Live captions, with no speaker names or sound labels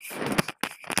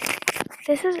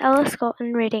This is Ella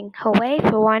Scolton reading Hooray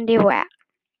for Wandy Wat.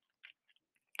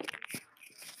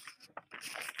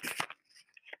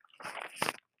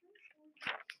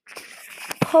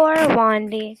 Poor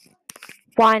Wandy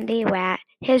Wat.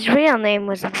 His real name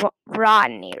was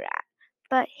Rodney Rat,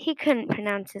 but he couldn't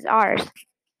pronounce his R's.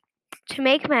 To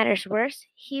make matters worse,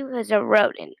 he was a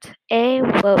rodent.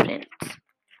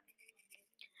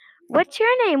 What's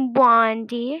your name,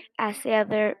 Wandy? Asked the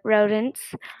other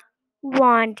rodents.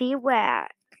 Wandy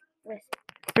Wat,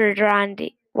 whispered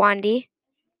Wandy.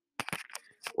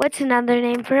 What's another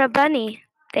name for a bunny?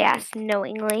 They asked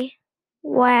knowingly.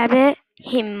 Wabbit,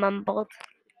 he mumbled.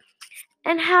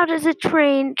 And how does a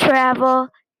train travel?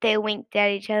 They winked at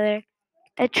each other.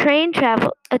 A twain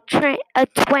traveled on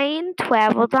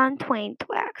twain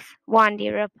tracks,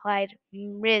 Wandy replied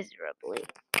miserably.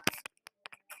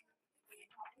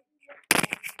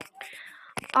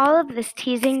 All of this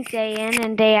teasing day in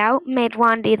and day out made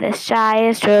Wandy the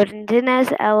shyest rodent in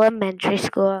his elementary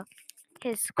school.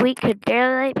 His squeak could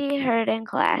barely be heard in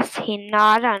class. He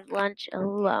gnawed on lunch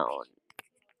alone.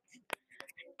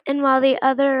 And while the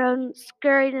other rodents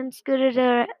scurried and scooted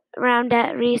around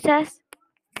at recess,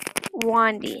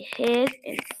 Wandy hid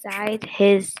inside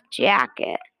his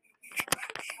jacket.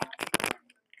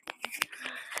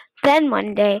 Then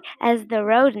one day, as the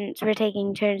rodents were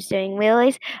taking turns doing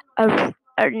wheelies,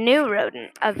 a new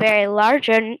rodent, a very large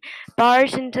rodent,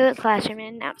 barged into the classroom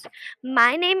and announced,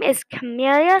 "My name is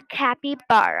Camellia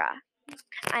Capybara.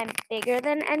 I'm bigger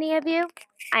than any of you,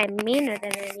 I'm meaner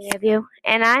than any of you,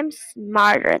 and I'm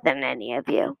smarter than any of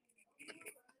you."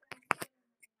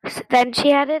 Then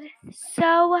she added,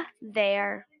 "So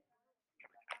there."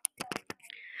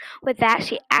 With that,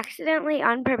 she accidentally,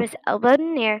 on purpose, elbowed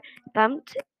an ear,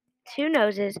 bumped two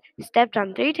noses, stepped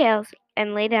on three tails,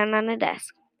 and lay down on a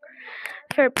desk.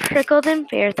 Fur prickled in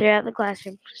fear throughout the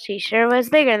classroom. She sure was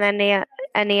bigger than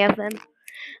any of them.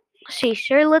 She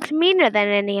sure looked meaner than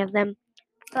any of them.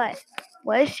 But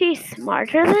was she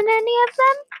smarter than any of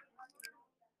them?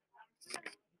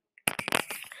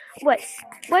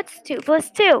 What's 2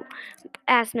 plus 2?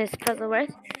 Asked Miss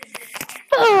Puzzleworth.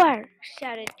 4!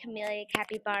 Shouted Camellia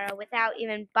Capybara without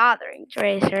even bothering to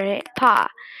raise her paw.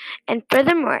 And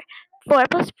furthermore, 4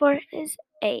 plus 4 is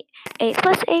 8. 8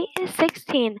 plus 8 is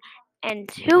 16. And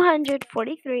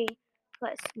 243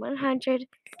 plus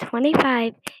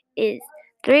 125 is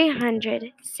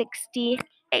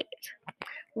 368.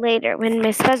 Later, when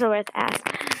Miss Fuzzleworth asked,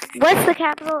 "What's the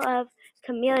capital of?"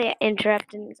 Camellia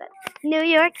interrupted and said, "New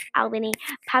York, Albany,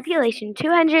 population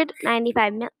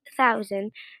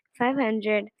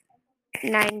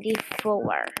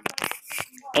 295,594.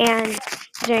 And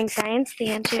during science,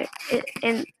 the answer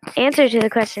to the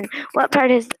question, "What part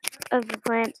of the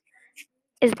plant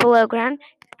is below ground?"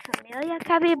 Camellia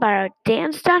Capybara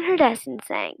danced on her desk and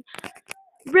sang,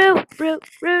 "Roo, roo,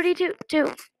 Rudy toot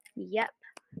toot." Yep,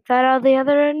 thought all the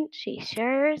other rodents. She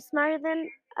sure is smarter than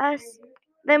us.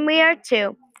 Than we are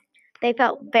too. They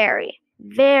felt very,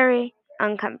 very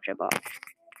uncomfortable.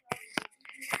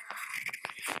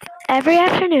 Every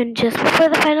afternoon, just before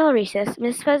the final recess,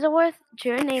 Miss Fuzzleworth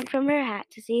drew a name from her hat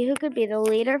to see who could be the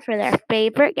leader for their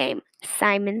favorite game,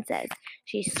 Simon Says.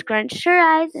 She scrunched her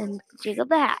eyes and jiggled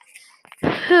the hat.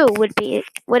 Who would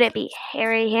it be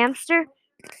Hairy Hamster?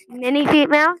 Minnie Feet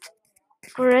Mouse?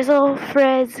 Grizzle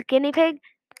Frizz Guinea Pig?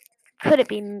 Could it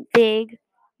be big,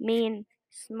 mean,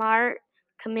 smart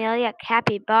Camellia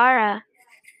Capybara?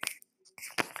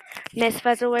 Miss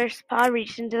Fuzzleworth's paw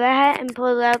reached into the hat and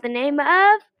pulled out the name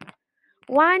of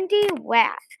Wandy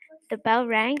Wat. The bell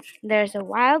rang, and there was a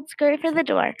wild scurry for the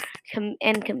door,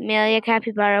 and Camellia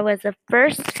Capybara was the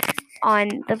first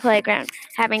on the playground,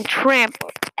 having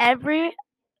trampled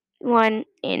everyone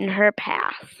in her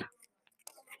path.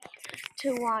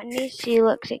 To Wandy, she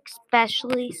looked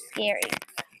especially scary.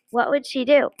 What would she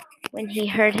do when he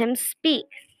heard him speak?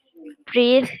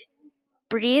 Breathe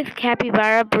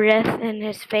Capybara breath in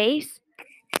his face?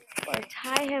 Or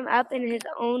tie him up in his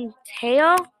own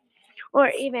tail? Or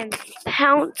even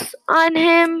pounce on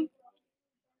him?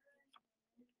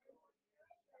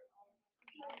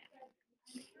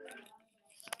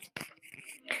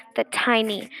 The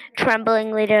tiny,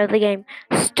 trembling leader of the game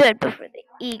stood before the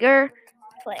eager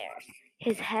players,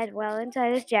 his head well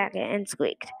inside his jacket, and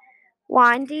squeaked,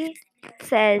 "Wandy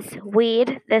says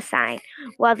weed the sign,"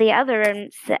 while the other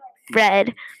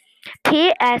read,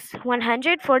 "P.S.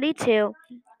 142,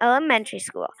 Elementary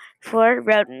School, for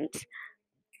rodents."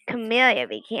 Camellia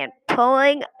began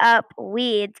pulling up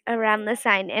weeds around the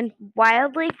sign and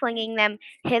wildly flinging them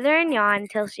hither and yon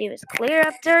until she was clear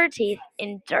up to her teeth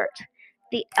in dirt.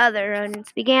 The other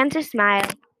rodents began to smile.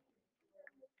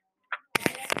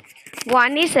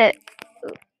 Wandy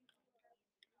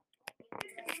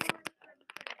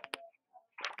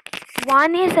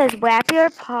Wanya says, wrap your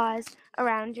paws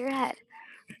around your head.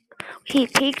 He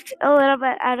peeked a little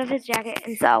bit out of his jacket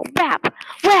and saw whap,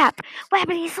 whap,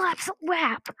 whappity slaps,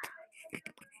 whap.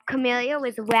 Camellia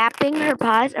was wrapping her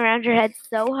paws around her head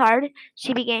so hard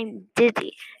she became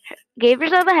dizzy, gave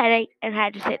herself a headache, and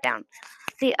had to sit down.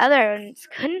 The other rodents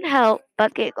couldn't help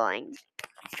but giggling.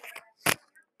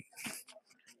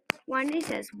 Wendy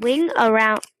says,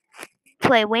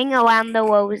 play wing around the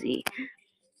woozy.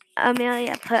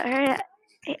 Amelia put her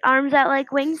arms out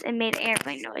like wings and made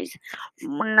airplane noise.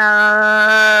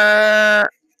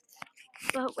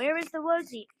 But where was the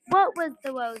woozy? What was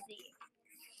the woozy?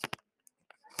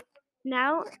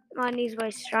 Now Monty's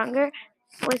voice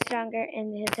was stronger,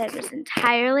 and his head was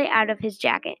entirely out of his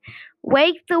jacket.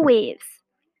 Wake the waves.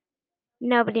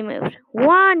 Nobody moved.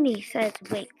 Wanda says,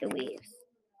 wake the waves.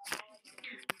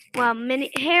 While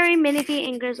Harry, Minifee,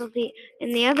 and Grizzlefeet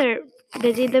and the other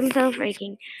busied themselves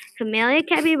raking, Camellia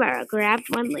Capybara grabbed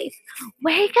one leaf.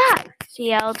 Wake up! She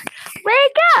yelled.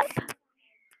 Wake up!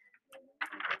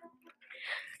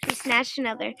 She snatched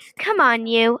another. Come on,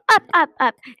 you! Up, up,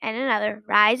 up! And another.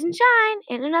 Rise and shine!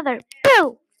 And another.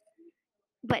 Boo!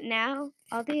 But now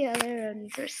all the other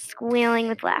rodents were squealing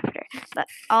with laughter, but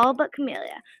all but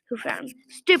Camellia, who frowned.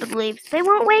 Stupid leaves! They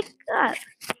won't wake up!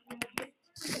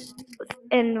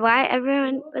 And why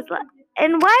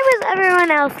was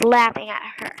everyone else laughing at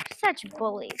her? Such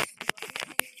bullies!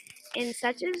 In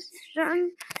such a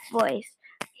strong voice,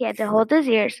 he had to hold his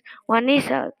ears. Wandy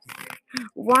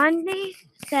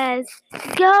says,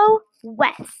 "Go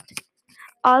west."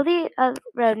 All the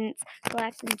rodents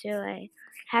collected into a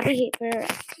happy heap for a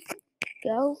rest.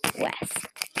 Go west.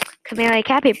 Camellia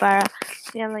Capybara,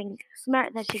 feeling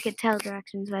smart that she could tell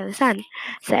directions by the sun,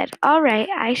 said, "All right,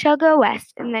 I shall go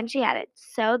west." And then she added,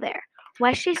 "So there."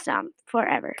 West she stomped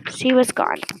forever. She was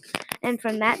gone. And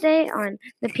from that day on,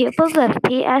 the pupils of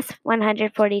PS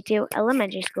 142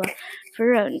 Elementary School for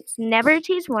Rodents never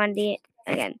teased Wandy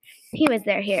again. He was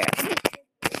their hero.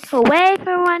 Hooray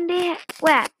for Wandy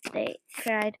Wap, they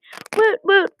cried. Woot,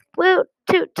 woot, woot,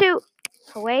 toot, toot.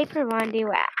 Hooray for Wandy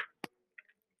Wap.